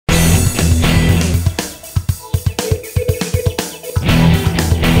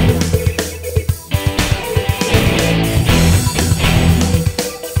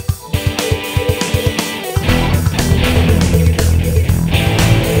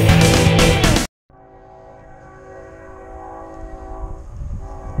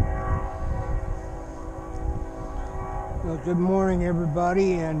Good morning,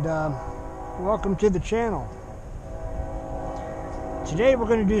 everybody, and welcome to the channel. Today we're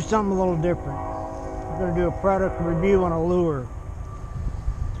going to do something a little different. We're going to do a product review on a lure,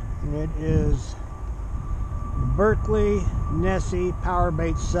 and it is Berkley Nessie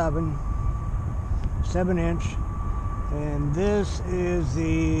Powerbait 7-inch, and this is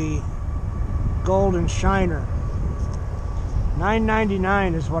the Golden Shiner.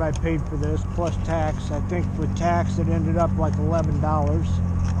 $9.99 is what I paid for this, plus tax. I think with tax it ended up like $11.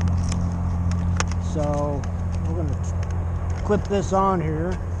 So we're going to clip this on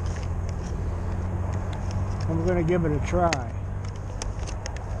here, and we're going to give it a try.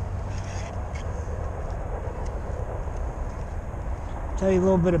 Tell you a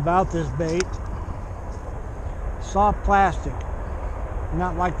little bit about this bait. Soft plastic,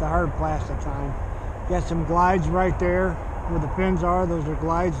 not like the hard plastic kind. Got some glides right there where the fins are. Those are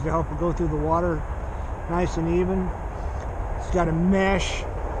glides to help it go through the water nice and even. It's got a mesh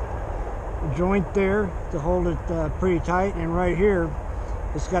joint there to hold it pretty tight, and right here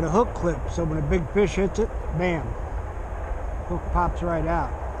it's got a hook clip, so when a big fish hits it, bam, hook pops right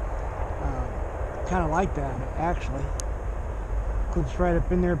out. Kind of like that, actually. Clips right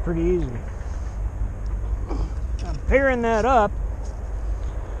up in there pretty easy. I'm pairing that up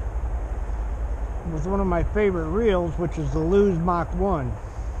with one of my favorite reels, which is the Lew's Mach 1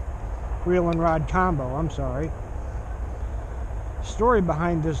 reel and rod combo. I'm sorry. Story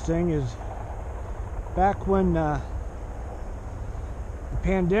behind this thing is back when the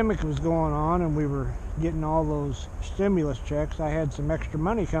pandemic was going on and we were getting all those stimulus checks, I had some extra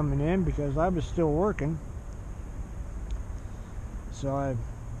money coming in because I was still working. So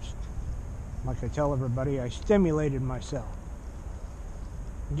like I tell everybody, I stimulated myself.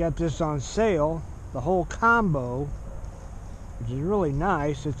 Got this on sale, the whole combo, which is really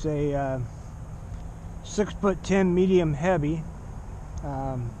nice. It's a 6'10" medium heavy.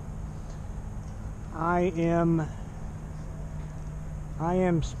 I am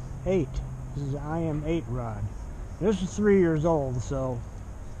 8. This is I am 8 rod. This is 3 years old, so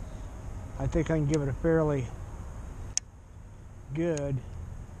I think I can give it a fairly good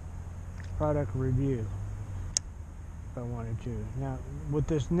product review if I wanted to. Now with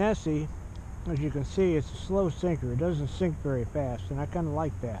this Nessie, as you can see, it's a slow sinker. It doesn't sink very fast, and I kind of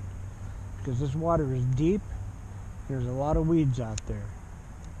like that because this water is deep. There's a lot of weeds out there.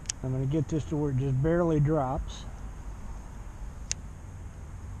 I'm going to get this to where it just barely drops.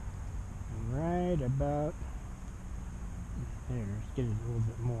 Right about there. Let's get it a little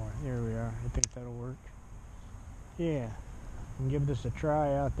bit more. There we are. I think that'll work. Yeah. And give this a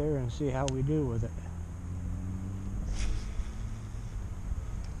try out there and see how we do with it.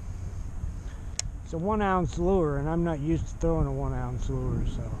 It's a 1 ounce lure, and I'm not used to throwing a 1 ounce lure,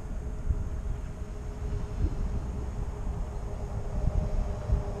 so.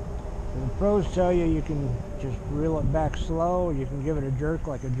 And the pros tell you you can just reel it back slow. You can give it a jerk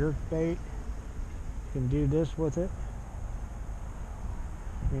like a jerk bait. You can do this with it.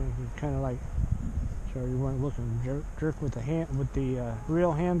 You can kind of like, so you weren't looking, jerk with the hand, with the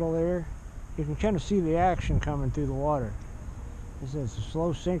reel handle there. You can kind of see the action coming through the water. It's a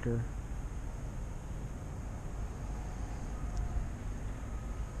slow sinker.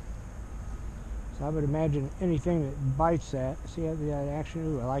 So I would imagine anything that bites that. See that action?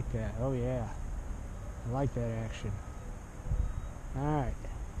 Ooh, I like that. Oh yeah, I like that action. All right,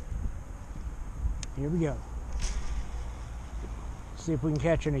 here we go. See if we can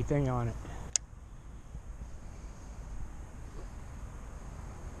catch anything on it.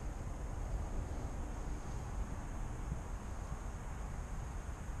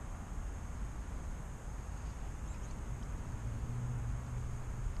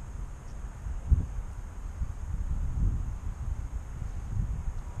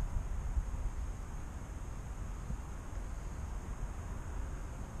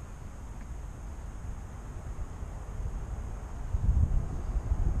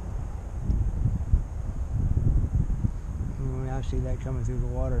 I see that coming through the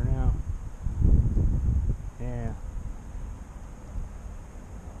water now. Yeah.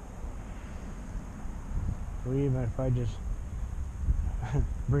 So even if I just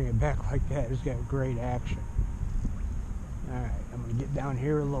bring it back like that, it's got great action. Alright, I'm going to get down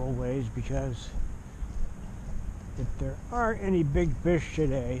here a little ways because if there aren't any big fish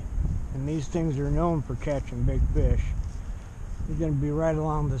today, and these things are known for catching big fish, they're going to be right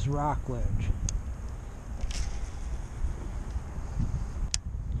along this rock ledge.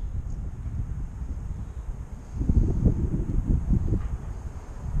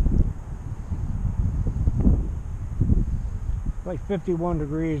 like 51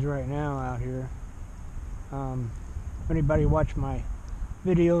 degrees right now out here. If anybody watched my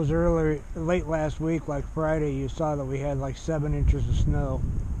videos late last week, like Friday, you saw that we had like 7 inches of snow,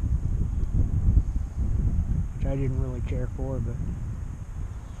 which I didn't really care for, but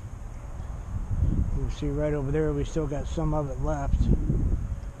you see right over there we still got some of it left.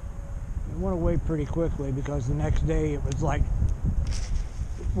 It went away pretty quickly because the next day it was like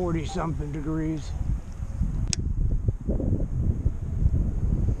 40 something degrees.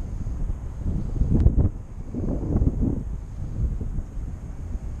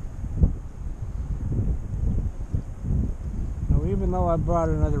 Now, even though I brought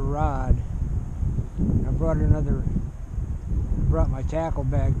another rod, I brought my tackle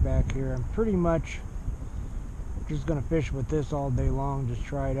bag back here, I'm pretty much just gonna fish with this all day long, just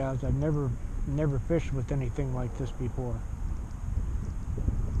try it out. I've never fished with anything like this before.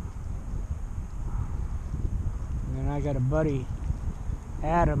 And then I got a buddy,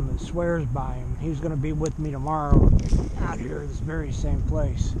 Adam, that swears by him. He's gonna be with me tomorrow out here at this very same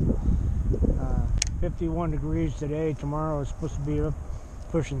place. 51 degrees today. Tomorrow is supposed to be up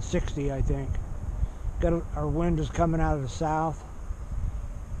pushing 60, I think. Our wind is coming out of the south.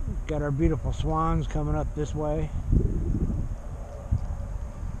 Got our beautiful swans coming up this way.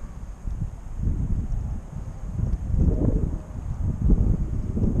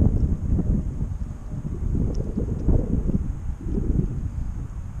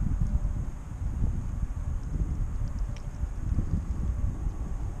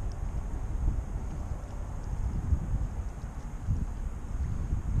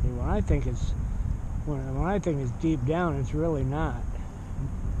 See, when I think it's deep down, it's really not.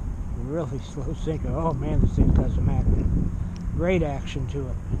 Really slow sinker. Oh man, this thing's got some action. Great action to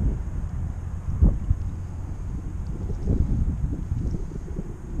it.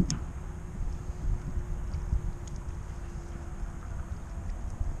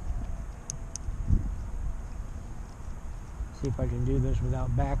 See if I can do this without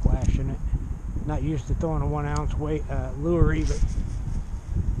backlashing it. Not used to throwing a 1 ounce weight lure either.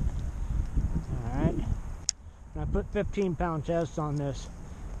 Alright. And I put 15-pound tests on this.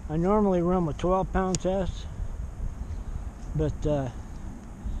 I normally run with 12-pound tests, but I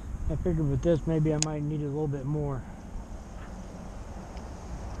figured with this maybe I might need a little bit more,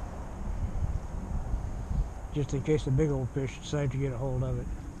 just in case a big old fish decides to get a hold of it.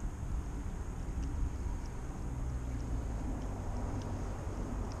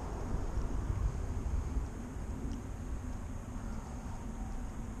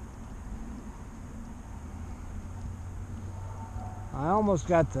 I almost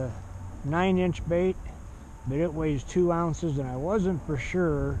got the 9-inch bait, but it weighs 2 ounces, and I wasn't for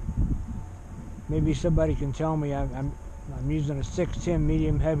sure. Maybe somebody can tell me. I'm using a 610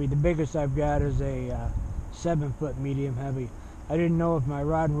 medium heavy. The biggest I've got is a 7-foot medium heavy. I didn't know if my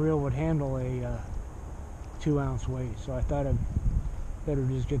rod and reel would handle a 2 ounce weight, so I thought I'd better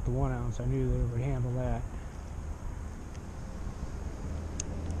just get the 1 ounce. I knew that it would handle that.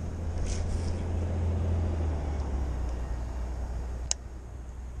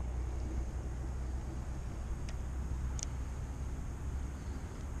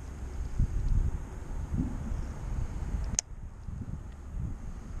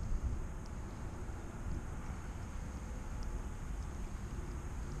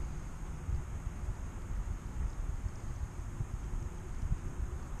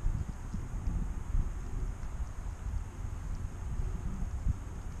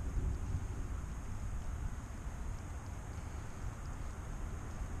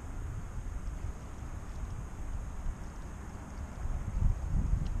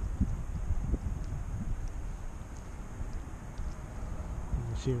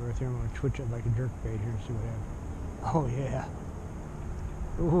 See it right there. I'm going to twitch it like a jerk bait here and see what happens. Oh yeah.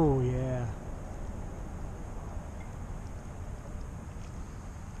 Oh yeah.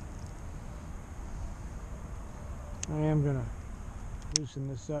 I am going to loosen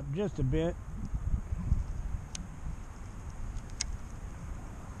this up just a bit.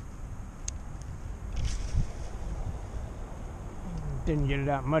 Didn't get it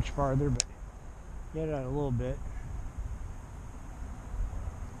out much farther, but get it out a little bit.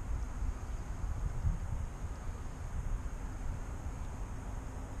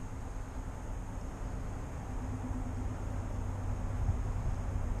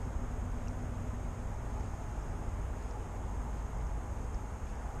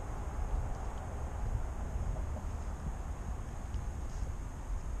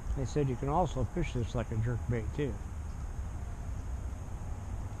 They said you can also fish this like a jerkbait too.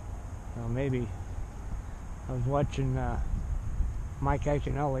 Well, maybe. I was watching Mike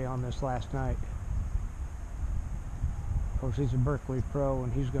Iaconelli on this last night. Of course, he's a Berkley pro,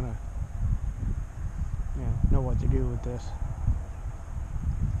 and he's gonna know what to do with this.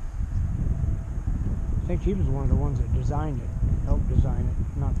 I think he was one of the ones that designed it, helped design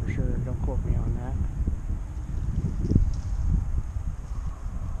it. Not for sure, don't quote me on that.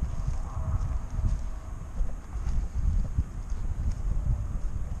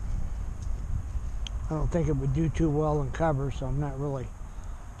 I don't think it would do too well in cover, so I'm not really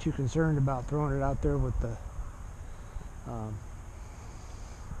too concerned about throwing it out there with the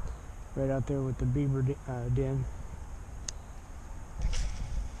right out there with the beaver den.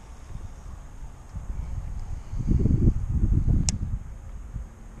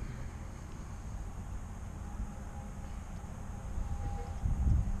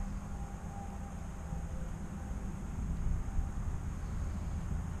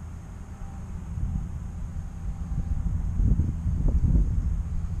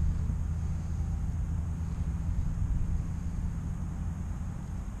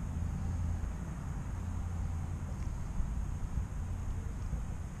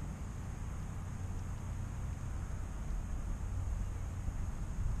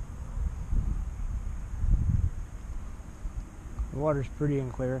 The water's pretty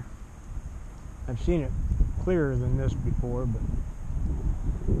and clear. I've seen it clearer than this before, but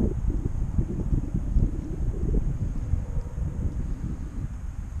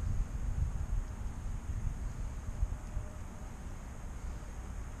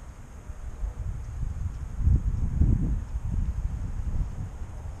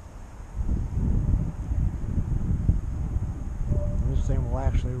this thing will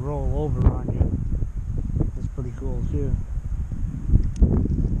actually roll over on you. That's pretty cool too.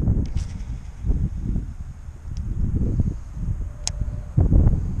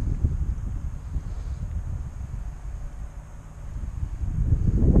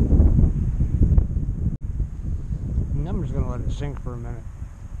 I'm just going to let it sink for a minute.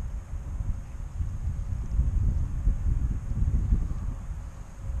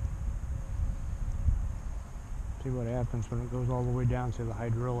 See what happens when it goes all the way down to the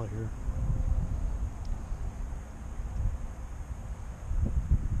hydrilla here.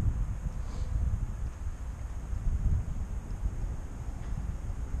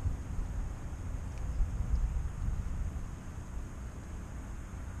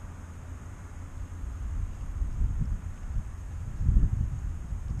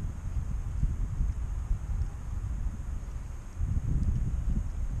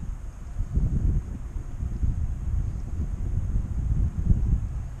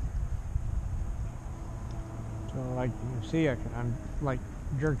 Like you see, I'm like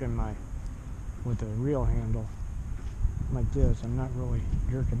jerking with the reel handle like this. I'm not really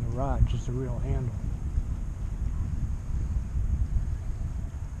jerking the rod, just the reel handle.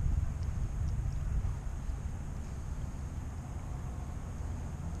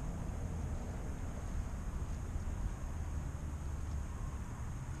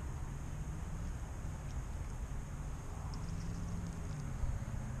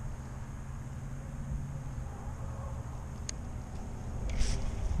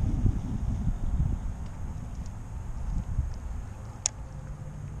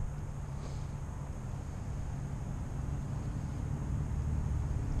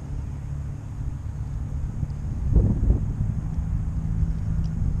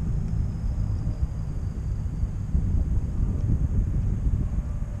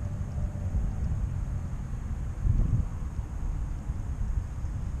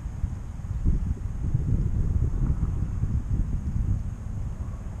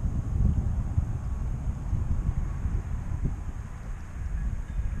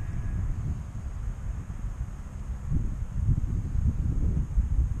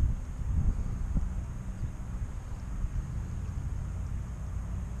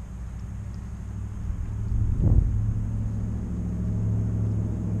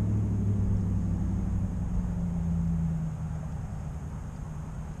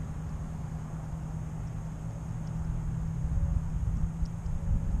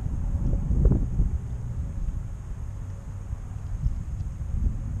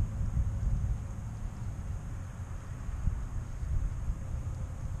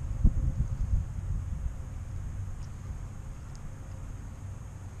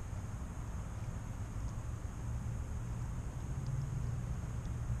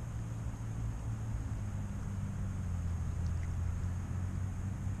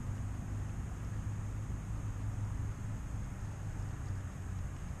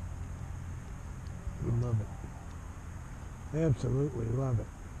 Love it. Absolutely love it.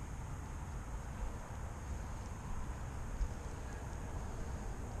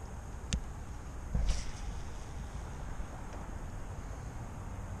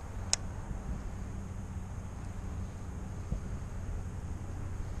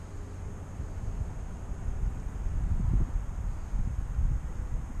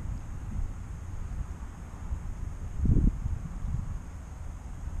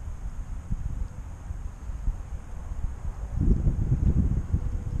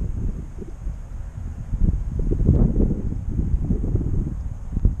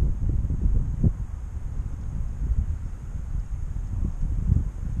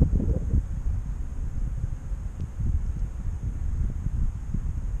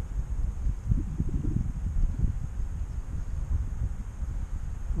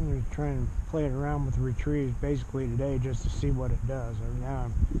 I'm going to try and play it around with retrieves basically today just to see what it does. Right now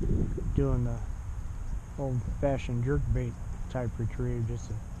I'm doing the old-fashioned jerkbait type retrieve just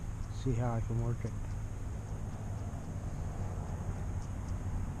to see how I can work it.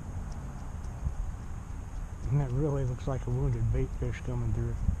 And that really looks like a wounded bait fish coming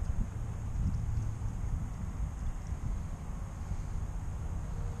through.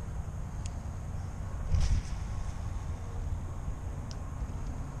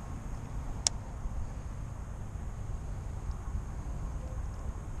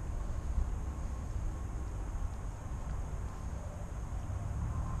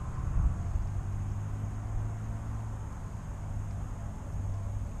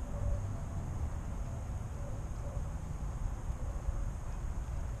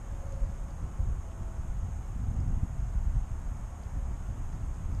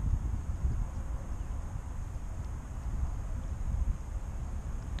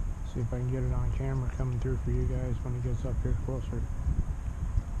 See if I can get it on camera coming through for you guys when it gets up here closer.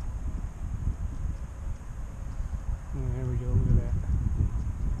 And there we go, look at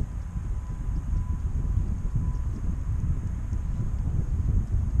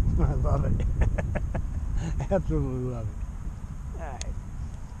that. I love it. Absolutely love it. Alright.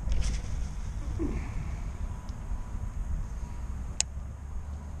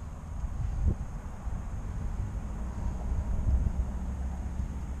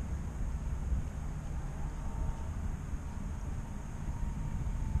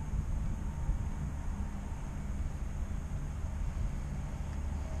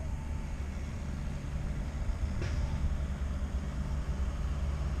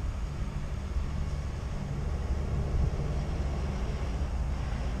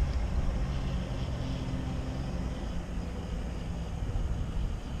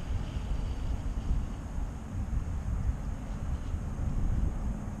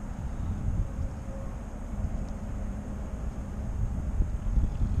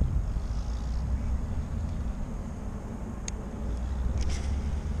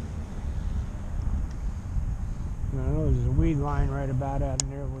 I know there's a weed line right about out in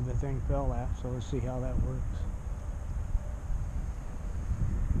there where the thing fell at, so let's see how that works.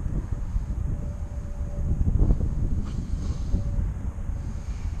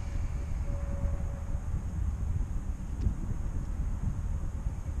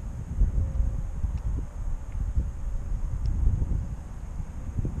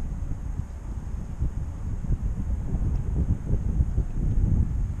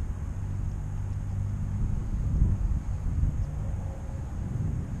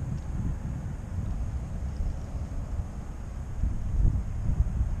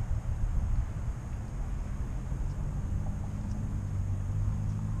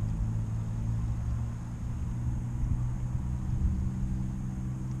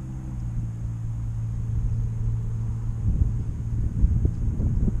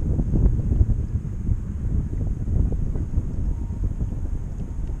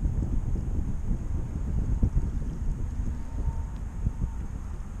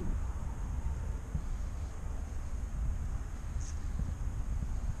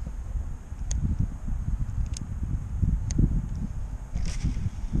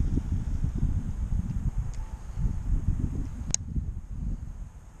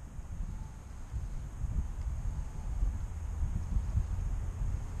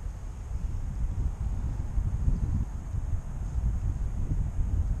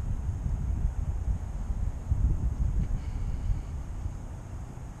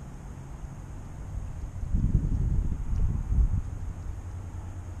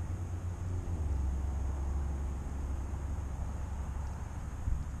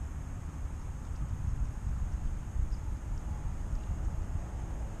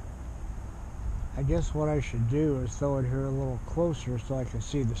 I guess what I should do is throw it here a little closer so I can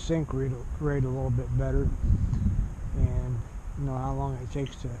see the sink rate a little bit better and know how long it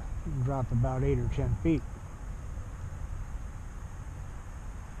takes to drop about 8 or 10 feet.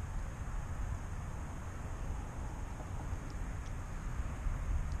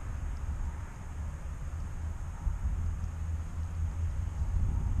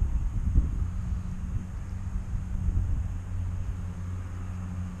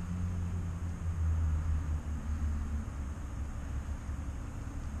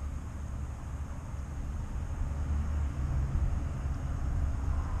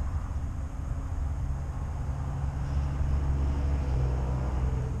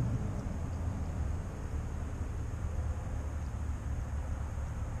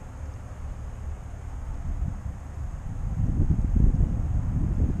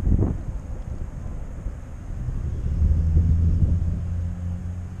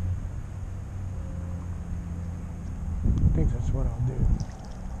 think that's what I'll do.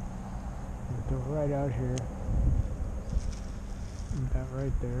 I'll throw it right out here. Put that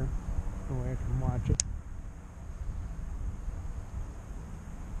right there. That way I can watch it.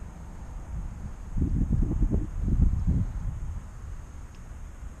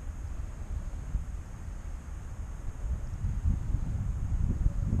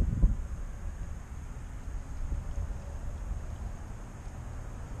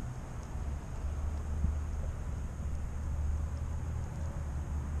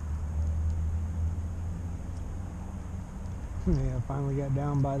 Yeah, I finally got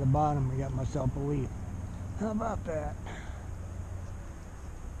down by the bottom. I got myself a leaf. How about that?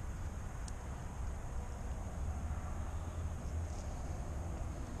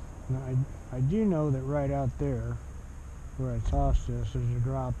 Now, I do know that right out there, where I tossed this, there's a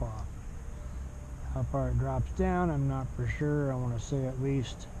drop off. How far it drops down, I'm not for sure. I want to say at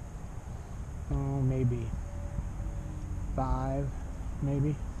least, maybe 5,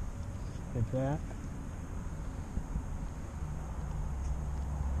 maybe, if that.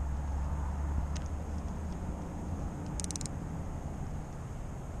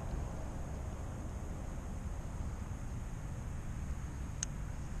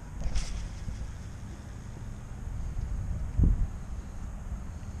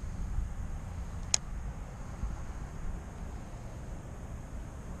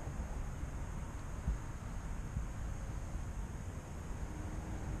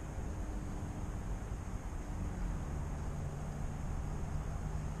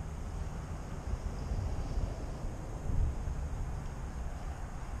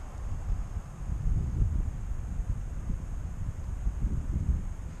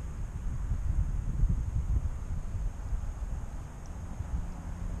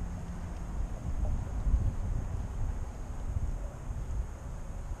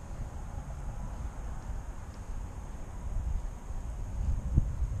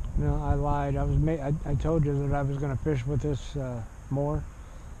 No, I lied. I told you that I was going to fish with this more,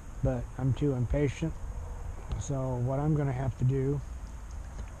 but I'm too impatient. So what I'm going to have to do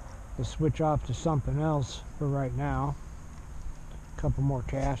is switch off to something else for right now. A couple more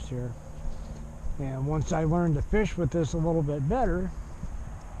casts here. And once I learn to fish with this a little bit better,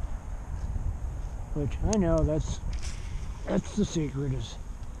 which I know that's the secret, is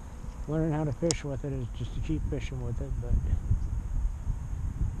learning how to fish with it, is just to keep fishing with it. But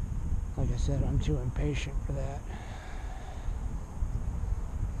like I said, I'm too impatient for that.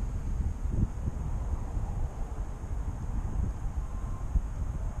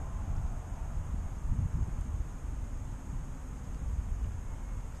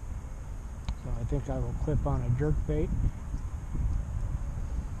 So I think I will clip on a jerk bait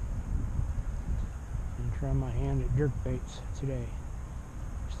and try my hand at jerk baits today.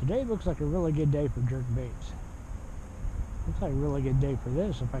 Today looks like a really good day for jerk baits. Looks like a really good day for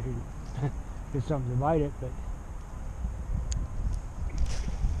this if I could get something to bite it, but